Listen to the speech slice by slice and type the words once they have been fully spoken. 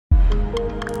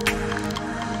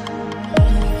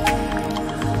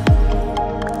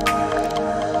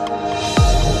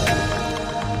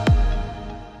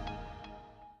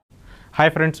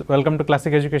Hi friends, welcome to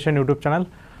classic education YouTube channel.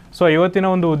 So ಇವತ್ತಿನ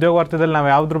ಒಂದು ಉದ್ಯೋಗ ವಾರ್ತೆಯಲ್ಲಿ ನಾವು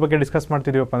ಯಾವುದ್ರ ಬಗ್ಗೆ ಡಿಸ್ಕಸ್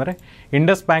ಮಾಡ್ತಿದ್ದೀವಪ್ಪ ಅಂದರೆ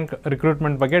ಇಂಡಸ್ ಬ್ಯಾಂಕ್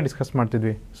ರಿಕ್ರೂಟ್ಮೆಂಟ್ ಬಗ್ಗೆ ಡಿಸ್ಕಸ್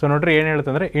ಮಾಡ್ತಿದ್ವಿ. ಸೊ ನೋಡ್ರಿ ಏನು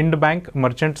ಹೇಳ್ತಂದರೆ end bank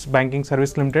merchants banking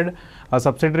service limited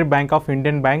subsidiary bank of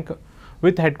Indian bank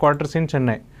with head quarters in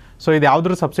Chennai. So ಇದು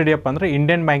ಯಾವುದ್ರ ಸಬ್ಸಿಡಿ ಅಪ್ಪ ಅಂದರೆ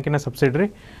ಇಂಡಿಯನ್ ಬ್ಯಾಂಕಿನ ಸಬ್ಸಿಡರಿ.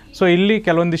 ಸೊ ಇಲ್ಲಿ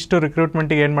ಕೆಲವೊಂದಿಷ್ಟು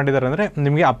ರಿಕ್ರೂಟ್ಮೆಂಟಿಗೆ ಏನು ಮಾಡಿದ್ದಾರೆ ಅಂದರೆ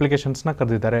ನಿಮಗೆ ಅಪ್ಲಿಕೇಶನ್ಸ್ನ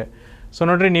ಕರೆದಿದ್ದಾರೆ. ಸೊ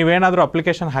ನೋಡಿರಿ, ನೀವೇನಾದರೂ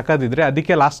ಅಪ್ಲಿಕೇಶನ್ ಹಾಕೋದಿದ್ರೆ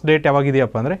ಅದಕ್ಕೆ ಲಾಸ್ಟ್ ಡೇಟ್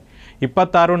ಯಾವಾಗಿದೆಯಪ್ಪ ಅಂದರೆ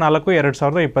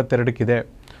 26/4/2022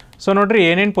 ಸೊ ನೋಡಿರಿ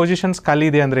ಏನೇನು ಪೊಸಿಷನ್ಸ್ ಖಾಲಿ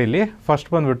ಇದೆ ಅಂದರೆ ಇಲ್ಲಿ ಫಸ್ಟ್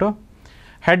ಬಂದುಬಿಟ್ಟು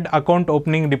ಹೆಡ್ ಅಕೌಂಟ್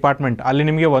ಓಪನಿಂಗ್ ಡಿಪಾರ್ಟ್ಮೆಂಟ್, ಅಲ್ಲಿ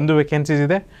ನಿಮಗೆ 1 ವೇಕೆನ್ಸೀಸ್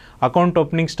ಇದೆ. ಅಕೌಂಟ್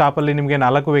ಓಪನಿಂಗ್ ಸ್ಟಾಫಲ್ಲಿ ನಿಮಗೆ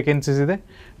 4 ವೇಕೆನ್ಸೀಸ್ ಇದೆ.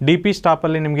 DP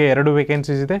ಸ್ಟಾಫಲ್ಲಿ ನಿಮಗೆ 2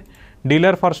 ವೇಕೆನ್ಸೀಸ್ ಇದೆ.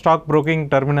 Dealer for stock broking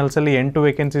ಟರ್ಮಿನಲ್ಸಲ್ಲಿ 8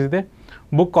 vacancies ಇದೆ.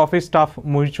 Book office staff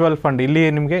mutual fund ಇಲ್ಲಿ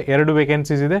ನಿಮಗೆ 2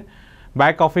 ವೇಕೆನ್ಸೀಸ್ ಇದೆ.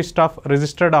 Back office staff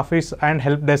registered office and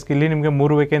help desk ಇಲ್ಲಿ ನಿಮಗೆ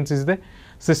 3 ವೇಕೆನ್ಸೀಸ್ ಇದೆ.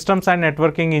 Systems and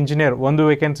networking engineer 1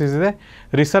 vacancies ಇದೆ.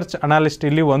 ರಿಸರ್ಚ್ ಅನಾಲಿಸ್ಟ್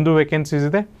ಇಲ್ಲಿ 1 ವೇಕೆನ್ಸೀಸ್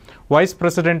ಇದೆ. Vice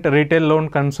president retail loan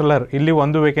counsellor ಇಲ್ಲಿ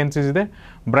 1 ವೇಕೆನ್ಸೀಸ್ ಇದೆ.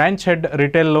 Branch head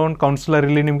retail loan counsellor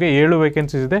ಇಲ್ಲಿ ನಿಮಗೆ 7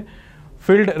 ವೇಕೆನ್ಸೀಸ್ ಇದೆ.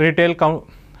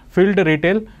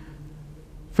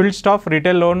 Field staff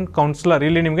retail loan counsellor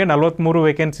ಇಲ್ಲಿ ನಿಮಗೆ 43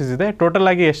 ವೇಕೆನ್ಸೀಸ್ ಇದೆ. ಟೋಟಲ್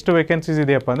ಆಗಿ ಎಷ್ಟು ವೇಕೆನ್ಸೀಸ್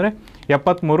ಇದೆಯಪ್ಪ ಅಂದರೆ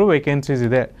 73 ವೇಕೆನ್ಸೀಸ್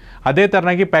ಇದೆ. ಅದೇ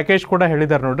ಥರನಾಗಿ ಪ್ಯಾಕೇಜ್ ಕೂಡ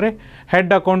ಹೇಳಿದ್ದಾರೆ ನೋಡ್ರಿ.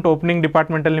 ಹೆಡ್ ಅಕೌಂಟ್ ಓಪನಿಂಗ್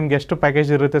ಡಿಪಾರ್ಟ್ಮೆಂಟಲ್ಲಿ ನಿಮ್ಗೆ ಎಷ್ಟು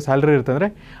ಪ್ಯಾಕೇಜ್ ಇರುತ್ತೆ, ಸ್ಯಾಲ್ರಿ ಇರುತ್ತೆ ಅಂದರೆ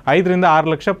 5 ರಿಂದ 6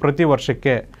 ಲಕ್ಷ ಪ್ರತಿ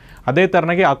ವರ್ಷಕ್ಕೆ. ಅದೇ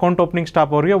ಥರನಾಗಿ ಅಕೌಂಟ್ ಓಪನಿಂಗ್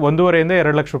ಸ್ಟಾಫ್ ಅವರಿಗೆ 1.5 ರಿಂದ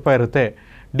 2 ಲಕ್ಷ ರೂಪಾಯಿ ಇರುತ್ತೆ.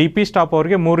 DP ಸ್ಟಾಫ್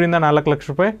ಅವರಿಗೆ 3 ರಿಂದ 4 ಲಕ್ಷ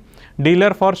ರೂಪಾಯಿ.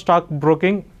 ಡೀಲರ್ ಫಾರ್ ಸ್ಟಾಕ್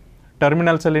ಬ್ರೋಕಿಂಗ್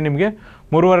ಟರ್ಮಿನಲ್ಸಲ್ಲಿ ನಿಮಗೆ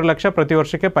 3.5 ಲಕ್ಷ ಪ್ರತಿ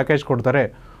ವರ್ಷಕ್ಕೆ ಪ್ಯಾಕೇಜ್ ಕೊಡ್ತಾರೆ.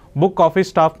 ಬುಕ್ ಆಫೀಸ್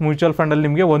ಸ್ಟಾಫ್ ಮ್ಯೂಚುವಲ್ ಫಂಡಲ್ಲಿ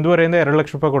ನಿಮಗೆ 1.5 ರಿಂದ 2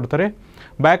 ಲಕ್ಷ ರೂಪಾಯಿ ಕೊಡ್ತಾರೆ.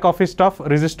 Back office staff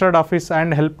registered office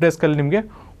and help ಡೆಸ್ಕಲ್ಲಿ ನಿಮಗೆ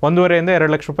 1.5 ರಿಂದ 2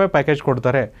 ಲಕ್ಷ ರೂಪಾಯಿ ಪ್ಯಾಕೇಜ್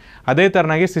ಕೊಡ್ತಾರೆ. ಅದೇ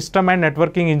ಥರನಾಗಿ ಸಿಸ್ಟಮ್ ಆ್ಯಂಡ್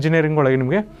ನೆಟ್ವರ್ಕಿಂಗ್ ಇಂಜಿನಿಯರಿಂಗ್ ಒಳಗೆ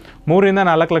ನಿಮಗೆ 3 ರಿಂದ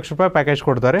 4 ಲಕ್ಷ ರೂಪಾಯಿ ಪ್ಯಾಕೇಜ್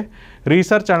ಕೊಡ್ತಾರೆ.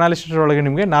 ರಿಸರ್ಚ್ ಅನಾಲಿಸಿಸ್ ಒಳಗೆ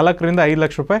ನಿಮಗೆ 4 ರಿಂದ 5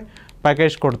 ಲಕ್ಷ ರೂಪಾಯಿ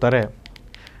ಪ್ಯಾಕೇಜ್ ಕೊಡ್ತಾರೆ.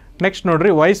 ನೆಕ್ಸ್ಟ್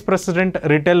ನೋಡಿರಿ, ವೈಸ್ ಪ್ರೆಸಿಡೆಂಟ್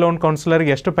ರಿಟೇಲ್ ಲೋನ್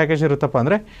ಕೌನ್ಸಿಲರ್ಗೆ ಎಷ್ಟು ಪ್ಯಾಕೇಜ್ ಇರುತ್ತಪ್ಪ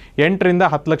ಅಂದರೆ 8 ರಿಂದ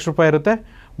 10 ಲಕ್ಷ ರೂಪಾಯಿ ಇರುತ್ತೆ.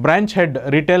 ಬ್ರಾಂಚ್ ಹೆಡ್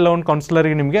ರಿಟೇಲ್ ಲೋನ್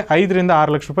ಕೌನ್ಸಿಲರ್ಗೆ ನಿಮಗೆ 5 ರಿಂದ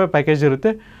 6 ಲಕ್ಷ ರೂಪಾಯಿ ಪ್ಯಾಕೇಜ್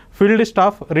ಇರುತ್ತೆ. ಫೀಲ್ಡ್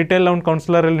ಸ್ಟಾಫ್ ರಿಟೇಲ್ ಲೋನ್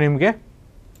ಕೌನ್ಸಿಲರಲ್ಲಿ ನಿಮಗೆ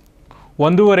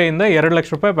 1.5 ರಿಂದ 2 ಲಕ್ಷ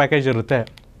ರೂಪಾಯಿ ಪ್ಯಾಕೇಜ್ ಇರುತ್ತೆ.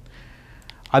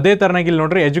 ಅದೇ ಥರನಾಗಿ ಇಲ್ಲಿ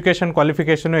ನೋಡಿರಿ ಎಜುಕೇಷನ್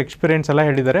ಕ್ವಾಲಿಫಿಕೇಷನು ಎಕ್ಸ್ಪೀರಿಯನ್ಸ್ ಎಲ್ಲ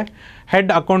ಹೇಳಿದ್ದಾರೆ.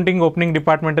 ಹೆಡ್ ಅಕೌಂಟಿಂಗ್ ಓಪನಿಂಗ್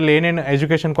ಡಿಪಾರ್ಟ್ಮೆಂಟಲ್ಲಿ ಏನೇನು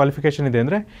ಎಜುಕೇಷನ್ ಕ್ವಾಲಿಫಿಕೇಷನ್ ಇದೆ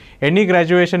ಅಂದರೆ any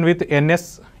graduation with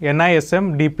NISM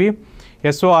DP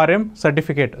SORM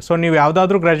certificate. So ನೀವು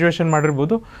ಯಾವುದಾದ್ರೂ ಗ್ರ್ಯಾಜುಯೇಷನ್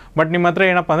ಮಾಡಿರ್ಬೋದು, ಬಟ್ ನಿಮ್ಮ ಹತ್ರ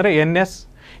ಏನಪ್ಪ ಅಂದರೆ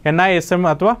NISM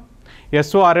ಅಥವಾ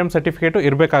SORM ಸರ್ಟಿಫಿಕೇಟು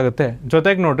ಇರಬೇಕಾಗುತ್ತೆ.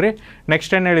 ಜೊತೆಗೆ ನೋಡಿರಿ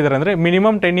ನೆಕ್ಸ್ಟ್ ಏನು ಹೇಳಿದ್ದಾರೆ ಅಂದರೆ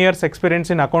minimum 10 years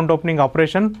experience in account opening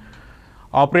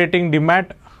operating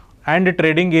demat and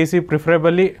trading AC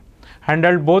preferably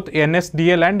handled both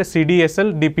NSDL and CDSL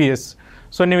DPS.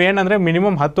 So ನೀವೇನಂದರೆ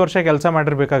minimum 10 ವರ್ಷ ಕೆಲಸ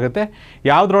ಮಾಡಿರಬೇಕಾಗುತ್ತೆ.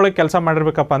 ಯಾವುದ್ರೊಳಗೆ ಕೆಲಸ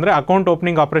ಮಾಡಿರ್ಬೇಕಪ್ಪ ಅಂದರೆ ಅಕೌಂಟ್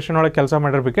ಓಪನಿಂಗ್ ಆಪ್ರೇಷನ್ ಒಳಗೆ ಕೆಲಸ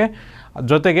ಮಾಡಿರ್ಬೇಕು.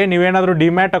 ಜೊತೆಗೆ ನೀವೇನಾದರೂ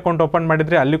ಡಿಮ್ಯಾಟ್ ಅಕೌಂಟ್ ಓಪನ್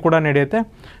ಮಾಡಿದರೆ ಅಲ್ಲಿ ಕೂಡ ನಡೆಯುತ್ತೆ.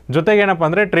 ಜೊತೆಗೆ ಏನಪ್ಪ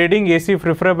ಅಂದರೆ ಟ್ರೇಡಿಂಗ್ AC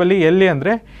ಪ್ರಿಫರೇಬಲಿ ಎಲ್ಲಿ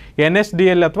ಅಂದರೆ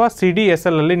NSDL ಅಥವಾ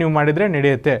CDSL ಅಲ್ಲಿ ನೀವು ಮಾಡಿದರೆ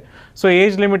ನಡೆಯುತ್ತೆ. ಸೊ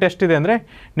ಏಜ್ ಲಿಮಿಟ್ ಎಷ್ಟಿದೆ ಅಂದರೆ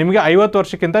ನಿಮಗೆ 50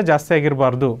 ವರ್ಷಕ್ಕಿಂತ ಜಾಸ್ತಿ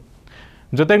ಆಗಿರಬಾರ್ದು.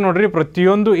 ಜೊತೆಗೆ ನೋಡಿರಿ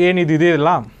ಪ್ರತಿಯೊಂದು ಏನಿದೆಯಲ್ಲ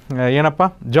ಏನಪ್ಪ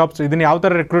ಜಾಬ್ಸ್ ಇದನ್ನು ಯಾವ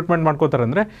ಥರ ರಿಕ್ರೂಟ್ಮೆಂಟ್ ಮಾಡ್ಕೋತಾರೆ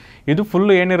ಅಂದರೆ ಇದು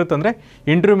ಫುಲ್ಲು ಏನಿರುತ್ತೆ ಅಂದರೆ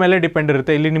ಇಂಟರ್ವ್ಯೂ ಮೇಲೆ ಡಿಪೆಂಡ್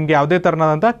ಇರುತ್ತೆ. ಇಲ್ಲಿ ನಿಮಗೆ ಯಾವುದೇ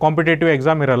ಥರನಾದಂಥ ಕಾಂಪಿಟೇಟಿವ್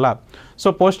ಎಕ್ಸಾಮ್ ಇರಲ್ಲ. ಸೊ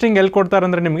ಪೋಸ್ಟಿಂಗ್ ಎಲ್ಲಿ ಕೊಡ್ತಾರೆ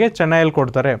ಅಂದರೆ ನಿಮಗೆ ಚೆನ್ನೈಯಲ್ಲಿ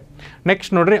ಕೊಡ್ತಾರೆ.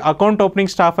 ನೆಕ್ಸ್ಟ್ ನೋಡಿರಿ ಅಕೌಂಟ್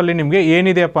ಓಪನಿಂಗ್ ಸ್ಟಾಫಲ್ಲಿ ನಿಮಗೆ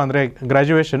ಏನಿದೆಯಪ್ಪ ಅಂದರೆ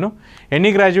graduation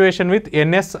any graduation with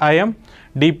NSIM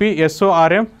DP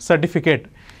SORM certificate.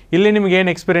 ಇಲ್ಲಿ ನಿಮಗೆ ಏನು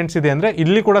ಎಕ್ಸ್ಪೀರಿಯೆನ್ಸ್ ಇದೆ ಅಂದರೆ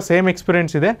ಇಲ್ಲಿ ಕೂಡ ಸೇಮ್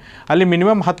ಎಕ್ಸ್ಪೀರಿಯೆನ್ಸ್ ಇದೆ. ಅಲ್ಲಿ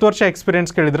ಮಿನಿಮಮ್ 10 ವರ್ಷ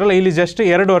ಎಕ್ಸ್ಪೀರಿಯೆನ್ಸ್ ಕೇಳಿದ್ರಲ್ಲ, ಇಲ್ಲಿ ಜಸ್ಟ್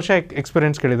 2 ವರ್ಷ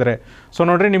ಎಕ್ಸ್ಪೀರಿಯೆನ್ಸ್ ಕೇಳಿದ್ದಾರೆ. ಸೊ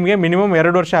ನೋಡಿರಿ ನಿಮಗೆ ಮಿನಿಮಮ್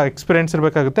 2 ವರ್ಷ ಎಕ್ಸ್ಪೀರಿಯೆನ್ಸ್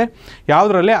ಇರಬೇಕಾಗುತ್ತೆ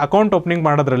ಯಾವುದರಲ್ಲಿ ಅಕೌಂಟ್ ಓಪನಿಂಗ್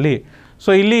ಮಾಡೋದ್ರಲ್ಲಿ.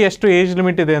 ಸೊ ಇಲ್ಲಿ ಎಷ್ಟು ಏಜ್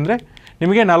ಲಿಮಿಟ್ ಇದೆ ಅಂದರೆ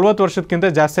ನಿಮಗೆ 40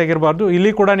 ವರ್ಷಕ್ಕಿಂತ ಜಾಸ್ತಿ ಆಗಿರಬಾರ್ದು.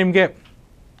 ಇಲ್ಲಿ ಕೂಡ ನಿಮಗೆ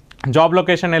ಜಾಬ್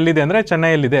ಲೊಕೇಶನ್ ಎಲ್ಲಿದೆ ಅಂದರೆ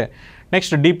ಚೆನ್ನೈಯಲ್ಲಿದೆ.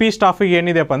 ನೆಕ್ಸ್ಟ್ DP ಸ್ಟಾಫಿಗೆ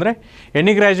ಏನಿದೆಯಪ್ಪ ಅಂದರೆ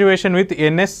any graduation with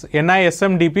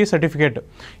NISM DP certificate.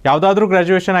 ಯಾವುದಾದ್ರೂ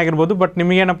ಗ್ರ್ಯಾಜುಯೇಷನ್ ಆಗಿರ್ಬೋದು, ಬಟ್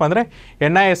ನಿಮಗೇನಪ್ಪ ಅಂದರೆ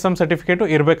NISM ಸರ್ಟಿಫಿಕೇಟು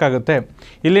ಇರಬೇಕಾಗುತ್ತೆ.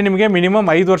 ಇಲ್ಲಿ ನಿಮಗೆ ಮಿನಿಮಮ್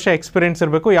 5 ವರ್ಷ ಎಕ್ಸ್ಪೀರಿಯೆನ್ಸ್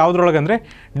ಇರಬೇಕು. ಯಾವುದ್ರೊಳಗೆ ಅಂದರೆ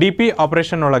DP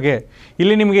ಆಪ್ರೇಷನ್ ಒಳಗೆ.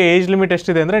 ಇಲ್ಲಿ ನಿಮಗೆ ಏಜ್ ಲಿಮಿಟ್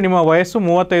ಎಷ್ಟಿದೆ ಅಂದರೆ ನಿಮ್ಮ ವಯಸ್ಸು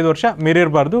 35 ವರ್ಷ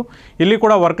ಮೀರಿರಬಾರ್ದು. ಇಲ್ಲಿ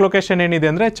ಕೂಡ ವರ್ಕ್ ಲೊಕೇಶನ್ ಏನಿದೆ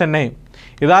ಅಂದರೆ ಚೆನ್ನೈ.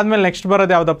 ಇದಾದಮೇಲೆ ನೆಕ್ಸ್ಟ್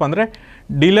ಬರೋದು ಯಾವುದಪ್ಪ ಅಂದರೆ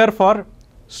dealer for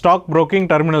stock broking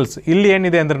terminals. ಇಲ್ಲಿ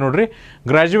ಏನಿದೆ ಅಂದರೆ ನೋಡಿರಿ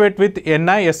graduate with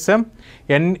NISM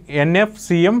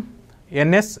NFCM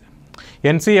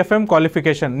NCFM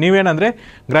qualification. ನೀವೇನಂದರೆ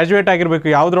graduate ಆಗಿರಬೇಕು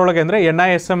ಯಾವುದ್ರೊಳಗೆ ಅಂದರೆ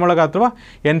NISM ಒಳಗೆ ಅಥವಾ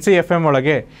NCFM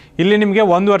ಒಳಗೆ. ಇಲ್ಲಿ ನಿಮಗೆ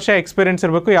 1 ವರ್ಷ ಎಕ್ಸ್ಪೀರಿಯೆನ್ಸ್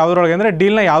ಇರಬೇಕು ಯಾವುದ್ರೊಳಗೆ ಅಂದರೆ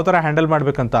ಡೀಲ್ನ ಯಾವ ಥರ ಹ್ಯಾಂಡಲ್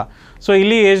ಮಾಡಬೇಕಂತ. ಸೊ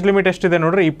ಇಲ್ಲಿ ಏಜ್ ಲಿಮಿಟ್ ಎಷ್ಟಿದೆ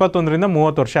ನೋಡಿರಿ 21 ರಿಂದ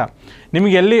 30 ವರ್ಷ.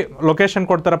 ನಿಮಗೆ ಎಲ್ಲಿ ಲೊಕೇಶನ್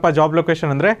ಕೊಡ್ತಾರಪ್ಪ ಜಾಬ್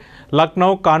ಲೊಕೇಶನ್ ಅಂದರೆ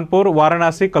ಲಕ್ನೋ, ಕಾನ್ಪುರ್,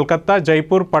 ವಾರಣಾಸಿ, ಕಲ್ಕತ್ತಾ,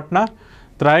 ಜೈಪುರ್, ಪಟ್ನಾ,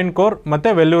 ತ್ರಾಯನ್ಕೋರ್ ಮತ್ತು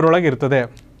ವೆಲ್ಲೂರೊಳಗೆ ಇರ್ತದೆ.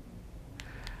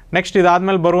 ನೆಕ್ಸ್ಟ್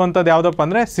ಇದಾದಮೇಲೆ ಬರುವಂಥದ್ದು ಯಾವುದಪ್ಪ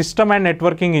ಅಂದರೆ system and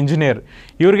networking engineer.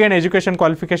 ಇವ್ರಿಗೇನು education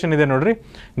qualification ಇದೆ ನೋಡಿರಿ.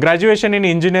 Graduation in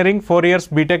engineering 4 years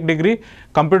BTech degree,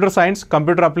 computer science,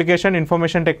 computer application,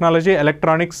 information technology,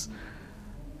 electronics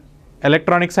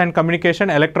and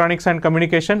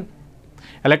communication,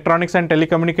 electronics and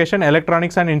telecommunication,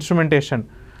 electronics and instrumentation,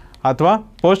 ಅಥವಾ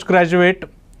post graduate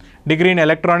degree in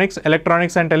electronics,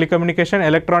 electronics and telecommunication,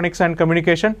 electronics and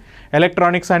communication,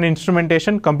 electronics and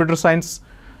instrumentation, computer science,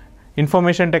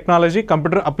 information technology,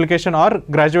 computer application R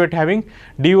graduate having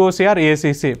DOC R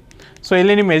ACC. So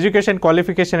ಇಲ್ಲಿ ನಿಮ್ಮ education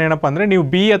qualification ಏನಪ್ಪ ಅಂದರೆ ನೀವು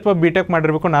BE ಅಥವಾ BTech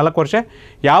ಮಾಡಿರಬೇಕು 4 ವರ್ಷ.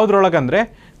 ಯಾವುದ್ರೊಳಗೆ ಅಂದರೆ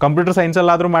computer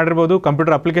ಸೈನ್ಸಲ್ಲಾದರೂ ಮಾಡಿರ್ಬೋದು,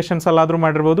 ಕಂಪ್ಯೂಟರ್ ಅಪ್ಲಿಕೇಶನ್ಸಲ್ಲಾದರೂ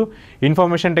ಮಾಡಿರ್ಬೋದು,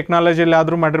 ಇನ್ಫಾರ್ಮೇಷನ್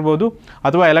ಟೆಕ್ನಾಲಜಿಯಲ್ಲಾದರೂ ಮಾಡಿರ್ಬೋದು,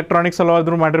 ಅಥವಾ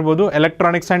ಎಲೆಕ್ಟ್ರಾನಿಕ್ಸಲ್ಲಾದರೂ ಮಾಡಿರ್ಬೋದು,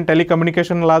 ಎಲೆಕ್ಟ್ರಾನಿಕ್ಸ್ ಆ್ಯಂಡ್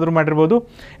ಟೆಲಿಕಮ್ಯುನಿಕೇಷನಲ್ಲಾದರೂ ಮಾಡಿರ್ಬೋದು,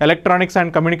 ಎಲೆಕ್ಟ್ರಾನಿಕ್ಸ್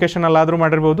ಆ್ಯಂಡ್ ಕಮ್ಯುನಿಕೇಷನಲ್ಲಾದರೂ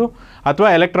ಮಾಡಿರ್ಬೋದು, ಅಥವಾ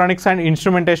ಎಲೆಕ್ಟ್ರಾನಿಕ್ಸ್ ಆ್ಯಂಡ್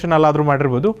ಇನ್ಸ್ಟ್ರುಮೆಂಟೇಷನಲ್ಲಾದರೂ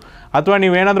ಮಾಡಿರ್ಬೋದು, ಅಥವಾ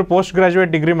ನೀವೇನಾದರೂ ಪೋಸ್ಟ್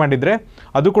ಗ್ರಾಜುಯೇಟ್ ಡಿಗ್ರಿ ಮಾಡಿದರೆ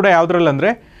ಅದು ಕೂಡ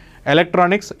ಯಾವುದ್ರಲ್ಲಂದರೆ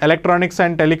electronics, electronics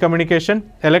and telecommunication,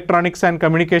 electronics and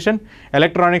communication,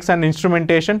 electronics and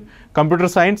instrumentation,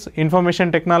 computer science,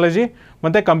 information technology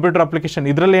ಮತ್ತು ಕಂಪ್ಯೂಟರ್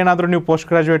ಅಪ್ಲಿಕೇಶನ್ ಇದರಲ್ಲಿ ಏನಾದರೂ ನೀವು ಪೋಸ್ಟ್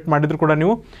ಗ್ರಾಜುಯೇಟ್ ಮಾಡಿದರೂ ಕೂಡ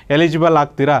ನೀವು ಎಲಿಜಿಬಲ್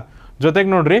ಆಗ್ತೀರಾ.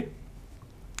 ಜೊತೆಗೆ ನೋಡಿರಿ,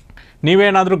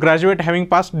 ನೀವೇನಾದರೂ graduate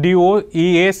having pass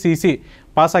DOEACC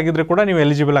pass ಆಗಿದ್ದರೆ ಕೂಡ ನೀವು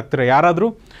ಎಲಿಜಿಬಲ್ ಆಗ್ತೀರಾ. ಯಾರಾದರೂ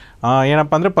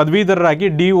ಏನಪ್ಪ ಅಂದರೆ ಪದವೀಧರರಾಗಿ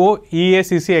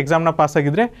DOEACC ಎಕ್ಸಾಮ್ನ ಪಾಸ್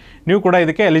ಆಗಿದ್ದರೆ ನೀವು ಕೂಡ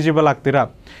ಇದಕ್ಕೆ ಎಲಿಜಿಬಲ್ ಆಗ್ತೀರಾ.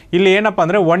 ಇಲ್ಲಿ ಏನಪ್ಪ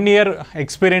ಅಂದರೆ 1 year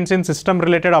experience in system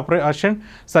related operation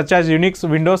such as Unix,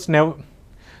 Windows,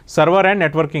 server and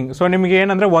networking. So ನಿಮಗೆ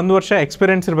ಏನಂದರೆ 1 ವರ್ಷ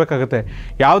ಎಕ್ಸ್ಪೀರಿಯನ್ಸ್ ಇರಬೇಕಾಗುತ್ತೆ.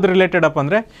 ಯಾವ್ದು ರಿಲೇಟೆಡ್ ಅಪ್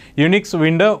ಅಂದರೆ ಯುನಿಕ್ಸ್,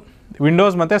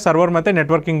 ವಿಂಡೋಸ್ ಮತ್ತು ಸರ್ವರ್ ಮತ್ತು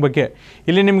ನೆಟ್ವರ್ಕಿಂಗ್ ಬಗ್ಗೆ.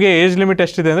 ಇಲ್ಲಿ ನಿಮಗೆ ಏಜ್ ಲಿಮಿಟ್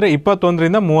ಎಷ್ಟಿದೆ ಅಂದರೆ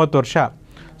 21ರಿಂದ 30 ವರ್ಷ.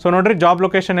 ಸೊ ನೋಡಿರಿ, ಜಾಬ್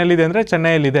ಲೊಕೇಶನ್ ಎಲ್ಲಿದೆ ಅಂದರೆ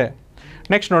ಚೆನ್ನೈಯಲ್ಲಿದೆ.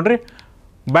 ನೆಕ್ಸ್ಟ್ ನೋಡಿರಿ,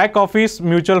 ಬ್ಯಾಕ್ ಆಫೀಸ್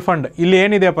ಮ್ಯೂಚುವಲ್ ಫಂಡ್. ಇಲ್ಲಿ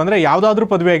ಏನಿದೆಯಪ್ಪ ಅಂದರೆ ಯಾವುದಾದ್ರೂ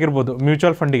ಪದವಿ ಆಗಿರ್ಬೋದು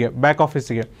ಮ್ಯೂಚುವಲ್ ಫಂಡಿಗೆ, ಬ್ಯಾಕ್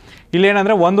ಆಫೀಸಿಗೆ. ಇಲ್ಲಿ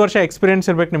ಏನಂದರೆ 1 ವರ್ಷ ಎಕ್ಸ್ಪೀರಿಯನ್ಸ್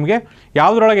ಇರಬೇಕು ನಿಮಗೆ.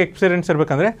 ಯಾವುದ್ರೊಳಗೆ experience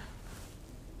ಇರಬೇಕಂದ್ರೆ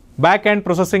back and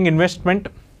processing investment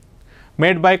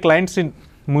made by clients in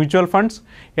mutual funds,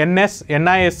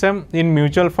 NISM in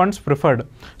mutual funds preferred.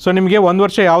 So ನಿಮಗೆ 1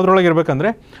 ವರ್ಷ ಯಾವುದ್ರೊಳಗೆ ಇರಬೇಕಂದ್ರೆ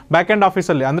ಬ್ಯಾಕ್ ಆ್ಯಂಡ್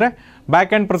ಆಫೀಸಲ್ಲಿ, ಅಂದರೆ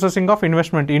ಬ್ಯಾಕ್ ಆ್ಯಂಡ್ ಪ್ರೊಸೆಸಿಂಗ್ ಆಫ್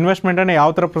ಇನ್ವೆಸ್ಟ್ಮೆಂಟನ್ನು ಯಾವ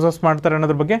ಥರ ಪ್ರೊಸೆಸ್ ಮಾಡ್ತಾರೆ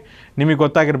ಅನ್ನೋದ್ರ ಬಗ್ಗೆ ನಿಮಗೆ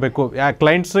ಗೊತ್ತಾಗಿರಬೇಕು.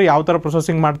 ಕ್ಲೈಂಟ್ಸ್ ಯಾವ ಥರ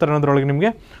ಪ್ರೊಸೆಸಿಂಗ್ ಮಾಡ್ತಾರೆ ಅನ್ನೋದ್ರೊಳಗೆ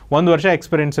ನಿಮಗೆ 1 ವರ್ಷ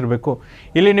ಎಕ್ಸ್ಪೀರಿಯನ್ಸ್ ಇರಬೇಕು.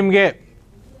 ಇಲ್ಲಿ ನಿಮಗೆ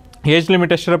ಏಜ್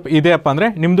ಲಿಮಿಟ್ ಎಷ್ಟು ಇದೆಯಪ್ಪ ಅಂದರೆ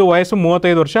ನಿಮ್ಮದು ವಯಸ್ಸು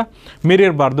 35 ವರ್ಷ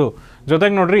ಮೀರಿರಬಾರ್ದು.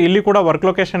 ಜೊತೆಗೆ ನೋಡಿರಿ, ಇಲ್ಲಿ ಕೂಡ ವರ್ಕ್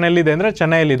ಲೊಕೇಶನ್ ಎಲ್ಲಿದೆ ಅಂದರೆ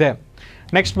ಚೆನ್ನೈಯಲ್ಲಿದೆ.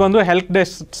 ನೆಕ್ಸ್ಟ್ ಬಂದು ಹೆಲ್ಪ್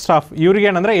ಡೆಸ್ಕ್ ಸ್ಟಾಫ್. ಇವ್ರಿಗೆ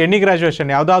ಏನಂದರೆ ಎನಿ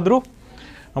ಗ್ರ್ಯಾಜುಯೇಷನ್ ಯಾವುದಾದ್ರೂ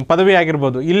ಪದವಿ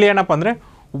ಆಗಿರ್ಬೋದು. ಇಲ್ಲಿ ಏನಪ್ಪ ಅಂದರೆ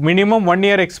minimum 1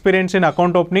 year experience in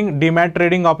account opening, demat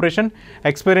trading operation,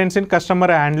 experience in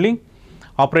customer handling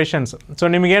operations. So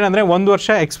ನಿಮಗೇನಂದರೆ 1 ವರ್ಷ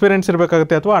ಎಕ್ಸ್ಪೀರಿಯನ್ಸ್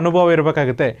ಇರಬೇಕಾಗುತ್ತೆ ಅಥವಾ ಅನುಭವ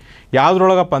ಇರಬೇಕಾಗುತ್ತೆ.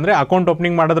 ಯಾವುದ್ರೊಳಗಪ್ಪ ಅಂದರೆ ಅಕೌಂಟ್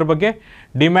ಓಪನಿಂಗ್ ಮಾಡೋದ್ರ ಬಗ್ಗೆ,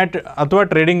 ಡಿಮ್ಯಾಟ್ ಅಥವಾ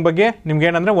ಟ್ರೇಡಿಂಗ್ ಬಗ್ಗೆ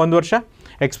ನಿಮ್ಗೇನಂದರೆ 1 ವರ್ಷ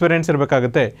ಎಕ್ಸ್ಪೀರಿಯನ್ಸ್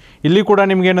ಇರಬೇಕಾಗುತ್ತೆ. ಇಲ್ಲಿ ಕೂಡ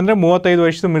ನಿಮಗೇನಂದರೆ 35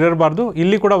 ವಯಸ್ಸು ಮೀರಿರಬಾರ್ದು.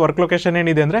 ಇಲ್ಲಿ ಕೂಡ ವರ್ಕ್ ಲೊಕೇಶನ್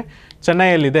ಏನಿದೆ ಅಂದರೆ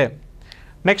ಚೆನ್ನೈಯಲ್ಲಿದೆ.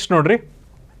 ನೆಕ್ಸ್ಟ್ ನೋಡಿರಿ,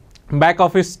 back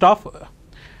office staff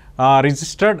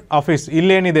registered office.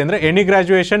 ಇಲ್ಲೇನಿದೆ ಅಂದರೆ any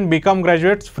graduation, BCom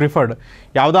graduates preferred.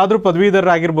 ಯಾವುದಾದ್ರೂ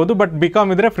ಪದವೀಧರರಾಗಿರ್ಬೋದು, ಬಟ್ BCom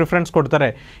ಇದ್ದರೆ ಪ್ರಿಫರೆನ್ಸ್ ಕೊಡ್ತಾರೆ.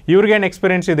 ಇವ್ರಿಗೇನು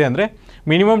ಎಕ್ಸ್ಪೀರಿಯನ್ಸ್ ಇದೆ ಅಂದರೆ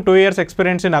minimum 2 years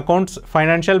experience in accounts,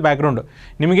 financial background.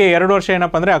 ನಿಮಗೆ 2 ವರ್ಷ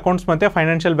ಏನಪ್ಪ ಅಂದರೆ ಅಕೌಂಟ್ಸ್ ಮತ್ತು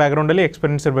ಫೈನಾನ್ಷಿಯಲ್ ಬ್ಯಾಕ್ಗ್ರೌಂಡಲ್ಲಿ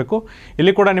ಎಕ್ಸ್ಪೀರಿಯನ್ಸ್ ಇರಬೇಕು.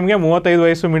 ಇಲ್ಲಿ ಕೂಡ ನಿಮಗೆ 35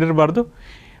 ವಯಸ್ಸು ಮೀರಿರಬಾರ್ದು.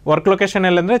 Work location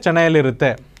ಎಲ್ಲಂದರೆ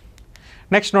ಚೆನ್ನೈಯಲ್ಲಿರುತ್ತೆ.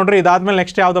 ನೆಕ್ಸ್ಟ್ ನೋಡಿರಿ, ಇದಾದಮೇಲೆ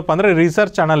ನೆಕ್ಸ್ಟ್ ಯಾವುದಪ್ಪ ಅಂದರೆ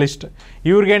ರಿಸರ್ಚ್ ಅನಲಿಸ್ಟ್.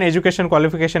 ಇವ್ರಿಗೇನು ಎಜುಕೇಷನ್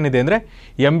ಕ್ವಾಲಿಫಿಕೇಷನ್ ಇದೆ ಅಂದರೆ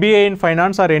MBA in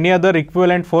finance R any other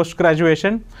equivalent post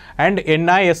graduation and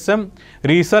NISM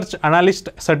research analyst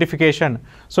certification.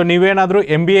 So ನೀವೇನಾದರೂ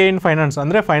MBA ಇನ್ ಫೈನಾನ್ಸ್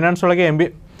ಅಂದರೆ ಫೈನಾನ್ಸ್ ಒಳಗೆ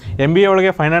MBA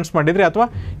ಒಳಗೆ ಫೈನಾನ್ಸ್ ಮಾಡಿದ್ರಿ, ಅಥವಾ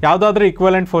ಯಾವುದಾದ್ರೂ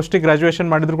ಇಕ್ವಿವೆಲೆಂಟ್ ಪೋಸ್ಟಿಗೆ ಗ್ರ್ಯಾಜುಯೇಷನ್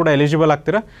ಮಾಡಿದ್ರು ಕೂಡ ಎಲಿಜಿಬಲ್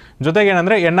ಆಗ್ತೀರಾ. ಜೊತೆಗೆ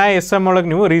ಏನಂದರೆ NISM ಒಳಗೆ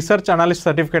ನೀವು research analyst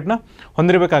ಸರ್ಟಿಫಿಕೇಟ್ನ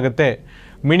ಹೊಂದಿರಬೇಕಾಗುತ್ತೆ.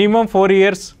 Minimum 4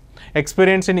 years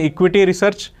experience in equity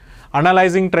research,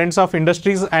 analyzing trends of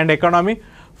industries and economy,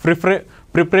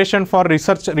 preparation for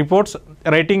research reports,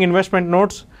 writing investment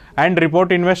notes and report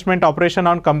investment operation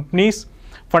on companies,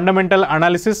 fundamental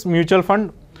analysis, mutual fund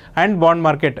and bond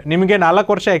market. ನಿಮಗೆ 4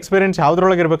 ವರ್ಷ experience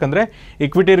ಯಾವುದ್ರೊಳಗೆ ಇರಬೇಕಂದ್ರೆ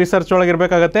equity research ಒಳಗೆ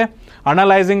ಇರಬೇಕಾಗತ್ತೆ.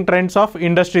 Analysing trends of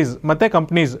industries ಮತ್ತು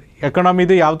companies,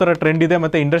 ಎಕನಾಮಿದು ಯಾವ ಥರ trend ಇದೆ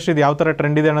ಮತ್ತು ಇಂಡಸ್ಟ್ರಿದು ಯಾವ ಥರ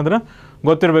ಟ್ರೆಂಡ್ ಇದೆ ಅನ್ನೋದನ್ನ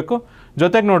ಗೊತ್ತಿರಬೇಕು.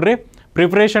 ಜೊತೆಗೆ ನೋಡಿರಿ,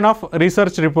 ಪ್ರಿಪ್ರೇಷನ್ ಆಫ್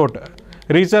ರಿಸರ್ಚ್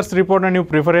ರಿಪೋರ್ಟ್ನ ನೀವು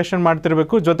ಪ್ರಿಪರೇಷನ್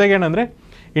ಮಾಡ್ತಿರಬೇಕು. ಜೊತೆಗೆ ಏನಂದರೆ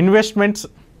investments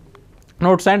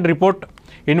notes and report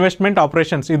investment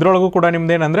operations ಇದರೊಳಗೂ ಕೂಡ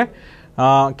ನಿಮ್ದೇನಂದರೆ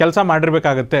ಕೆಲಸ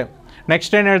ಮಾಡಿರಬೇಕಾಗತ್ತೆ.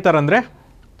 ನೆಕ್ಸ್ಟ್ ಏನು ಹೇಳ್ತಾರಂದರೆ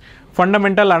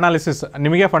ಫಂಡಮೆಂಟಲ್ ಅನಾಲಿಸಿಸ್.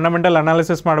 ನಿಮಗೆ ಫಂಡಮೆಂಟಲ್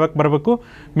ಅನಾಲಿಸಿಸ್ ಬರಬೇಕು.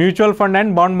 Mutual fund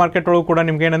and bond market ಒಳಗೂ ಕೂಡ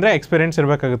ನಿಮ್ಗೆ ಏನಂದರೆ ಎಕ್ಸ್ಪೀರಿಯನ್ಸ್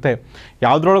ಇರಬೇಕಾಗುತ್ತೆ.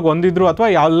 ಯಾವುದ್ರೊಳಗೆ ಒಂದಿದ್ರು ಅಥವಾ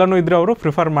ಎಲ್ಲನೂ ಇದ್ದರೆ ಅವರು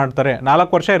ಪ್ರಿಫರ್ ಮಾಡ್ತಾರೆ.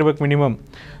 4 ವರ್ಷ ಇರಬೇಕು ಮಿನಿಮಮ್.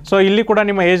 ಸೊ ಇಲ್ಲಿ ಕೂಡ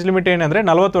ನಿಮ್ಮ ಏಜ್ ಲಿಮಿಟ್ ಏನಂದರೆ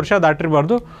 40 ವರ್ಷ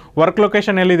ದಾಟಿರಬಾರ್ದು. ವರ್ಕ್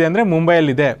ಲೊಕೇಶನ್ ಎಲ್ಲಿದೆ ಅಂದರೆ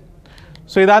ಮುಂಬೈಯಲ್ಲಿದೆ.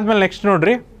 ಸೊ ಇದಾದಮೇಲೆ ನೆಕ್ಸ್ಟ್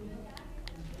ನೋಡಿರಿ,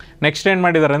 ನೆಕ್ಸ್ಟ್ ಏನು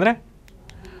ಮಾಡಿದ್ದಾರೆ ಅಂದರೆ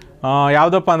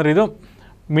ಯಾವುದಪ್ಪ ಅಂದರೆ ಇದು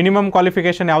ಮಿನಿಮಮ್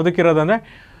ಕ್ವಾಲಿಫಿಕೇಷನ್ ಯಾವುದಕ್ಕಿರೋದಂದರೆ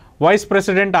ವೈಸ್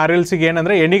ಪ್ರೆಸಿಡೆಂಟ್ RLCಗೆ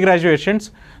ಏನಂದರೆ any graduations.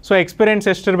 So experience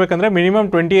ಎಷ್ಟಿರಬೇಕಂದ್ರೆ minimum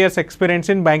 20 years experience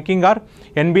in banking R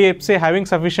NBFC having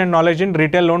sufficient knowledge in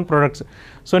retail loan products.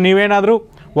 So ನೀವೇನಾದರೂ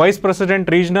vice president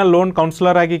regional loan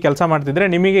counsellor ಆಗಿ ಕೆಲಸ ಮಾಡ್ತಿದ್ರೆ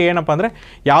ನಿಮಗೆ ಏನಪ್ಪ ಅಂದರೆ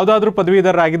ಯಾವುದಾದ್ರೂ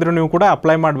ಪದವೀಧರರಾಗಿದ್ದರೂ ನೀವು ಕೂಡ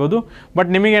ಅಪ್ಲೈ ಮಾಡ್ಬೋದು.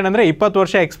 ಬಟ್ ನಿಮಗೇನೆಂದರೆ 20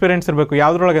 ವರ್ಷ ಎಕ್ಸ್ಪೀರಿಯೆನ್ಸ್ ಇರಬೇಕು.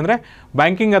 ಯಾವುದ್ರೊಳಗೆ ಅಂದರೆ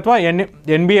ಬ್ಯಾಂಕಿಂಗ್ ಅಥವಾ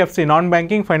NBFC ನಾನ್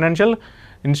ಬ್ಯಾಂಕಿಂಗ್ ಫೈನಾನ್ಷಿಯಲ್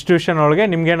ಇನ್ಸ್ಟಿಟ್ಯೂಷನ್ ಒಳಗೆ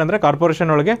ನಿಮ್ಗೇನಂದರೆ ಕಾರ್ಪೊರೇಷನ್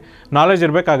ಒಳಗೆ ನಾಲೆಜ್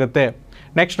ಇರಬೇಕಾಗುತ್ತೆ.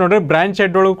 ನೆಕ್ಸ್ಟ್ ನೋಡಿರಿ ಬ್ರಾಂಚ್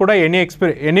ಹೆಡ್ ಒಳಗೂ ಕೂಡ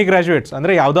ಎನಿ ಗ್ರ್ಯಾಜುಯೇಟ್ಸ್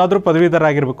ಅಂದರೆ ಯಾವುದಾದ್ರೂ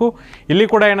ಪದವೀಧರರಾಗಿರಬೇಕು. ಇಲ್ಲಿ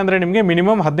ಕೂಡ ಏನಂದರೆ ನಿಮಗೆ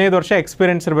ಮಿನಿಮಮ್ 15 ವರ್ಷ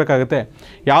ಎಕ್ಸ್ಪೀರಿಯೆನ್ಸ್ ಇರಬೇಕಾಗುತ್ತೆ.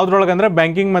 ಯಾವುದ್ರೊಳಗೆ ಅಂದರೆ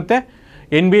ಬ್ಯಾಂಕಿಂಗ್ ಮತ್ತು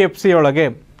NBFC ಒಳಗೆ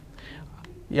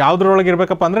ಯಾವುದ್ರೊಳಗೆ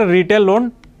ಇರಬೇಕಪ್ಪ ಅಂದರೆ ರಿಟೇಲ್ ಲೋನ್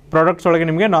ಪ್ರಾಡಕ್ಟ್ಸ್ ಒಳಗೆ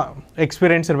ನಿಮಗೆ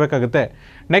ಎಕ್ಸ್ಪೀರಿಯೆನ್ಸ್ ಇರಬೇಕಾಗುತ್ತೆ.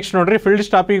 ನೆಕ್ಸ್ಟ್ ನೋಡಿರಿ ಫೀಲ್ಡ್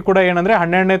ಸ್ಟಾಫಿಗೆ ಕೂಡ ಏನಂದರೆ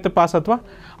 12ನೇ ಪಾಸ್ ಅಥವಾ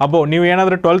ಅಬೋ ನೀವು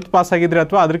ಏನಾದರೂ 12th ಪಾಸ್ ಆಗಿದ್ದರೆ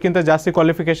ಅಥವಾ ಅದಕ್ಕಿಂತ ಜಾಸ್ತಿ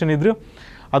ಕ್ವಾಲಿಫಿಕೇಷನ್ ಇದ್ದರೂ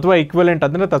ಅಥವಾ ಈಕ್ವಲೆಂಟ್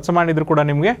ಅಂದರೆ ತತ್ಸಮಾನ ಇದ್ದರೂ ಕೂಡ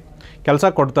ನಿಮಗೆ ಕೆಲಸ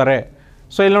ಕೊಡ್ತಾರೆ.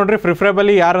 ಸೊ ಇಲ್ಲಿ ನೋಡಿರಿ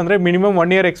preferably ಯಾರಂದರೆ minimum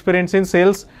 1 year experience in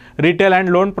sales retail and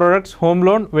loan products home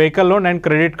loan vehicle loan and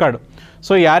credit card.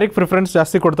 So ಯಾರಿಗೆ ಪ್ರಿಫರೆನ್ಸ್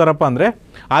ಜಾಸ್ತಿ ಕೊಡ್ತಾರಪ್ಪ ಅಂದರೆ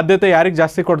ಆದ್ಯತೆ ಯಾರಿಗೆ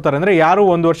ಜಾಸ್ತಿ ಕೊಡ್ತಾರೆ ಅಂದರೆ ಯಾರು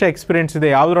 1 ವರ್ಷ ಎಕ್ಸ್ಪೀರಿಯೆನ್ಸ್ ಇದೆ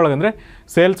ಯಾವುದ್ರೊಳಗೆ ಅಂದರೆ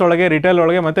ಸೇಲ್ಸ್ ಒಳಗೆ ರಿಟೇಲ್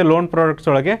ಒಳಗೆ ಮತ್ತು ಲೋನ್ ಪ್ರಾಡಕ್ಟ್ಸ್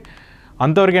ಒಳಗೆ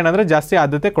ಅಂಥವ್ರಿಗೆ ಏನಂದರೆ ಜಾಸ್ತಿ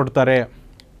ಆದ್ಯತೆ ಕೊಡ್ತಾರೆ.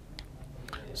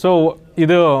 ಸೊ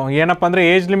ಇದು ಏನಪ್ಪ ಅಂದರೆ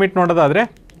ಏಜ್ ಲಿಮಿಟ್ ನೋಡೋದಾದರೆ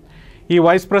ಈ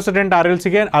ವೈಸ್ ಪ್ರೆಸಿಡೆಂಟ್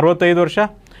RLCಗೆ 65 ವರ್ಷ,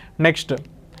 ನೆಕ್ಸ್ಟ್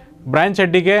ಬ್ರಾಂಚ್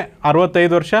ಹೆಡ್ಡಿಗೆ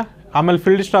 65 ವರ್ಷ, ಆಮೇಲೆ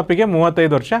ಫೀಲ್ಡ್ ಸ್ಟಾಫಿಗೆ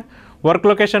 35 ವರ್ಷ. ವರ್ಕ್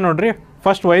ಲೊಕೇಶನ್ ನೋಡಿರಿ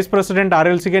ಫಸ್ಟ್ ವೈಸ್ ಪ್ರೆಸಿಡೆಂಟ್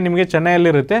RLCಗೆ ನಿಮಗೆ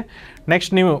ಚೆನ್ನೈಯಲ್ಲಿರುತ್ತೆ.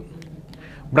 ನೆಕ್ಸ್ಟ್ ನೀವು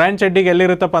ಬ್ರಾಂಚ್ ಹೆಡ್ಡಿಗೆ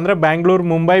ಎಲ್ಲಿರುತ್ತಪ್ಪ ಅಂದರೆ ಬ್ಯಾಂಗ್ಳೂರು,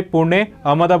 ಮುಂಬೈ, ಪುಣೆ,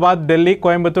 ಅಹಮದಾಬಾದ್, ಡೆಲ್ಲಿ,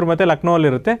 ಕೊಯಂಬತ್ತೂರು ಮತ್ತು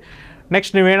ಲಕ್ನೋಲ್ಲಿರುತ್ತೆ.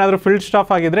 ನೆಕ್ಸ್ಟ್ ನೀವೇನಾದರೂ ಫೀಲ್ಡ್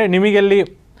ಸ್ಟಾಫ್ ಆಗಿದ್ದರೆ ನಿಮಗೆಲ್ಲಿ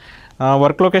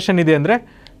ವರ್ಕ್ ಲೊಕೇಶನ್ ಇದೆ ಅಂದರೆ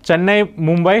ಚೆನ್ನೈ,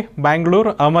 ಮುಂಬೈ,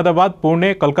 ಬ್ಯಾಂಗ್ಳೂರು, ಅಹಮದಾಬಾದ್, ಪುಣೆ,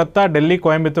 ಕೋಲ್ಕತ್ತಾ, ಡೆಲ್ಲಿ,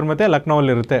 ಕೊಯಂಬತ್ತೂರು ಮತ್ತು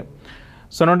ಲಕ್ನೋಲ್ಲಿರುತ್ತೆ.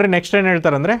 ಸೊ ನೋಡಿರಿ ನೆಕ್ಸ್ಟ್ ಏನು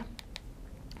ಹೇಳ್ತಾರೆ ಅಂದರೆ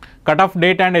cut off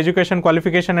date and education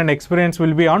qualification and experience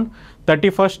will be on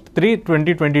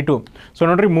 31/3/2022. So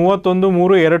ನೋಡಿರಿ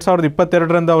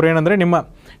 31/3/2022 ಅವ್ರು ಏನಂದರೆ ನಿಮ್ಮ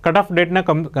ಕಟ್ ಆಫ್ ಡೇಟ್ನ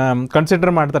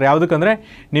ಕನ್ಸಿಡರ್ ಮಾಡ್ತಾರೆ. ಯಾವುದಕ್ಕಂದರೆ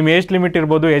ನಿಮ್ಮ ಏಜ್ ಲಿಮಿಟ್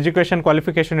ಇರ್ಬೋದು, ಎಜುಕೇಷನ್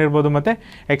ಕ್ವಾಲಿಫಿಕೇಷನ್ ಇರ್ಬೋದು ಮತ್ತು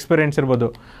ಎಕ್ಸ್ಪೀರಿಯೆನ್ಸ್ ಇರ್ಬೋದು.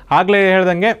 ಆಗಲೇ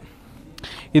ಹೇಳ್ದಂಗೆ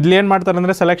ಇಲ್ಲಿ ಏನು ಮಾಡ್ತಾರೆ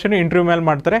ಅಂದರೆ ಸೆಲೆಕ್ಷನ್ ಇಂಟರ್ವ್ಯೂ ಮೇಲೆ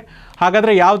ಮಾಡ್ತಾರೆ.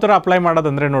 ಹಾಗಾದರೆ ಯಾವ ಥರ ಅಪ್ಲೈ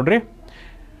ಮಾಡೋದಂದರೆ ನೋಡಿರಿ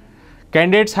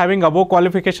Candidates having above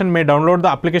qualification may download the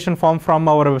application form from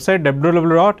our website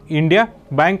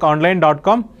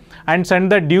www.indiabankonline.com and send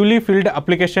the duly filled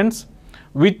applications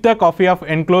with the copy of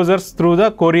enclosures through the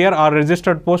courier or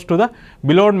registered post to the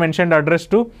below mentioned address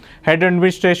to Head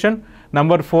Administration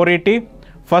number 480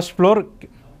 first floor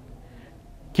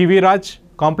Kiviraj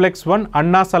Complex 1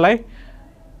 Anna Salai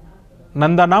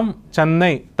Nandanam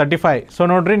Chennai 35. So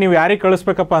ನೋಡಿರಿ ನೀವು ಯಾರಿಗೆ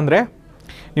ಕಳಿಸ್ಬೇಕಪ್ಪ ಅಂದರೆ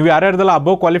ನೀವು ಯಾರ್ಯಾರ್ದೆಲ್ಲ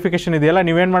above qualification ಇದೆಯಲ್ಲ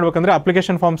ನೀವೇನು ಮಾಡಬೇಕಂದ್ರೆ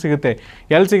application form ಸಿಗುತ್ತೆ.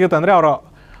 ಎಲ್ಲಿ ಸಿಗುತ್ತೆ ಅಂದರೆ ಅವರ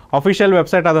ಅಫಿಷಿಯಲ್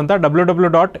ವೆಬ್ಸೈಟ್ ಆದಂಥ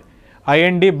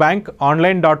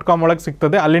www.indbankonline.com ಒಳಗೆ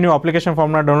ಸಿಗ್ತದೆ. ಅಲ್ಲಿ ನೀವು ಅಪ್ಲಿಕೇಶನ್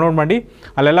ಫಾರ್ಮ್ನ ಡೌನ್ಲೋಡ್ ಮಾಡಿ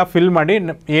ಅಲ್ಲೆಲ್ಲ ಫಿಲ್ ಮಾಡಿ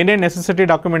ಏನೇನು ನೆಸೆಸಿಟಿ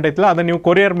ಡಾಕ್ಯುಮೆಂಟ್ ಐತಲ್ಲ ಅದನ್ನು ನೀವು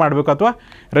ಕೊರಿಯರ್ ಮಾಡಬೇಕು ಅಥವಾ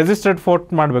ರಿಜಿಸ್ಟರ್ಡ್ ಫೋರ್ಟ್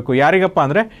ಮಾಡಬೇಕು. ಯಾರಿಗಪ್ಪ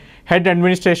ಅಂದರೆ head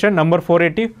administration number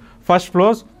 480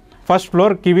 first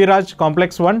floor ಕಿವಿರಾಜ್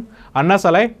complex 1 ಅಣ್ಣಾ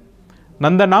ಸಲೈ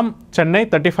ನಂದನಾಮ್ ಚೆನ್ನೈ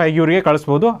 35 ಇವರಿಗೆ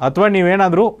ಕಳಿಸ್ಬೋದು. ಅಥವಾ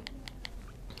ನೀವೇನಾದರೂ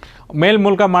ಮೇಲ್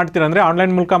ಮೂಲಕ ಮಾಡ್ತೀರಂದರೆ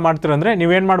ಆನ್ಲೈನ್ ಮೂಲಕ ಮಾಡ್ತೀರಂದರೆ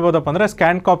ನೀವೇನು ಮಾಡ್ಬೋದಪ್ಪ ಅಂದರೆ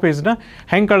ಸ್ಕ್ಯಾನ್ ಕಾಪೀಸ್ನ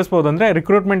ಹೆಂಗೆ ಕಳಿಸ್ಬೋದು ಅಂದರೆ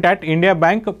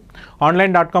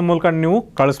recruitment@indiabankonline.com ಮೂಲಕ ನೀವು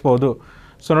ಕಳಿಸ್ಬೋದು.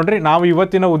 ಸೊ ನೋಡಿರಿ ನಾವು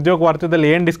ಇವತ್ತಿನ ಉದ್ಯೋಗ ವಾರ್ತೆಯಲ್ಲಿ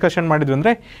ಏನು ಡಿಸ್ಕಷನ್ ಮಾಡಿದ್ವಿ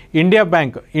ಅಂದರೆ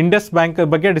ಇಂಡಸ್ ಬ್ಯಾಂಕ್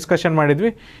ಬಗ್ಗೆ ಡಿಸ್ಕಷನ್ ಮಾಡಿದ್ವಿ.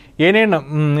 ಏನೇನು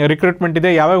ರಿಕ್ರೂಟ್ಮೆಂಟ್ ಇದೆ,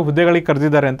 ಯಾವ್ಯಾವ ಹುದ್ದೆಗಳಿಗೆ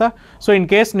ಕರೆದಿದ್ದಾರೆ ಅಂತ. ಸೊ ಇನ್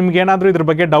ಕೇಸ್ ನಿಮ್ಗೇನಾದರೂ ಇದ್ರ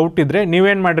ಬಗ್ಗೆ ಡೌಟ್ ಇದ್ದರೆ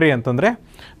ನೀವೇನು ಮಾಡಿರಿ ಅಂತಂದರೆ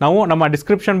ನಾವು ನಮ್ಮ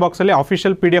ಡಿಸ್ಕ್ರಿಪ್ಷನ್ ಬಾಕ್ಸಲ್ಲಿ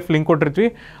ಆಫಿಷಿಯಲ್ PDF ಲಿಂಕ್ ಕೊಟ್ಟಿರ್ತೀವಿ.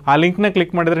 ಆ ಲಿಂಕ್ನ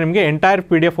ಕ್ಲಿಕ್ ಮಾಡಿದರೆ ನಿಮಗೆ ಎಂಟೈರ್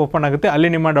PDF ಓಪನ್ ಆಗುತ್ತೆ.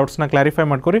 ಅಲ್ಲಿ ನಿಮ್ಮ ಡೌಟ್ಸ್ನ ಕ್ಲಾರಿಫೈ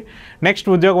ಮಾಡ್ಕೊರಿ. ನೆಕ್ಸ್ಟ್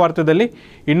ಉದ್ಯೋಗ ವಾರ್ತೆಯಲ್ಲಿ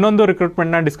ಇನ್ನೊಂದು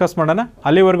ರಿಕ್ರೂಟ್ಮೆಂಟ್ನ ಡಿಸ್ಕಸ್ ಮಾಡೋಣ.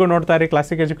 ಅಲ್ಲಿವರೆಗೂ ನೋಡ್ತಾ ಇರಿ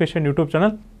classic education YouTube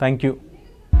channel. Thank you.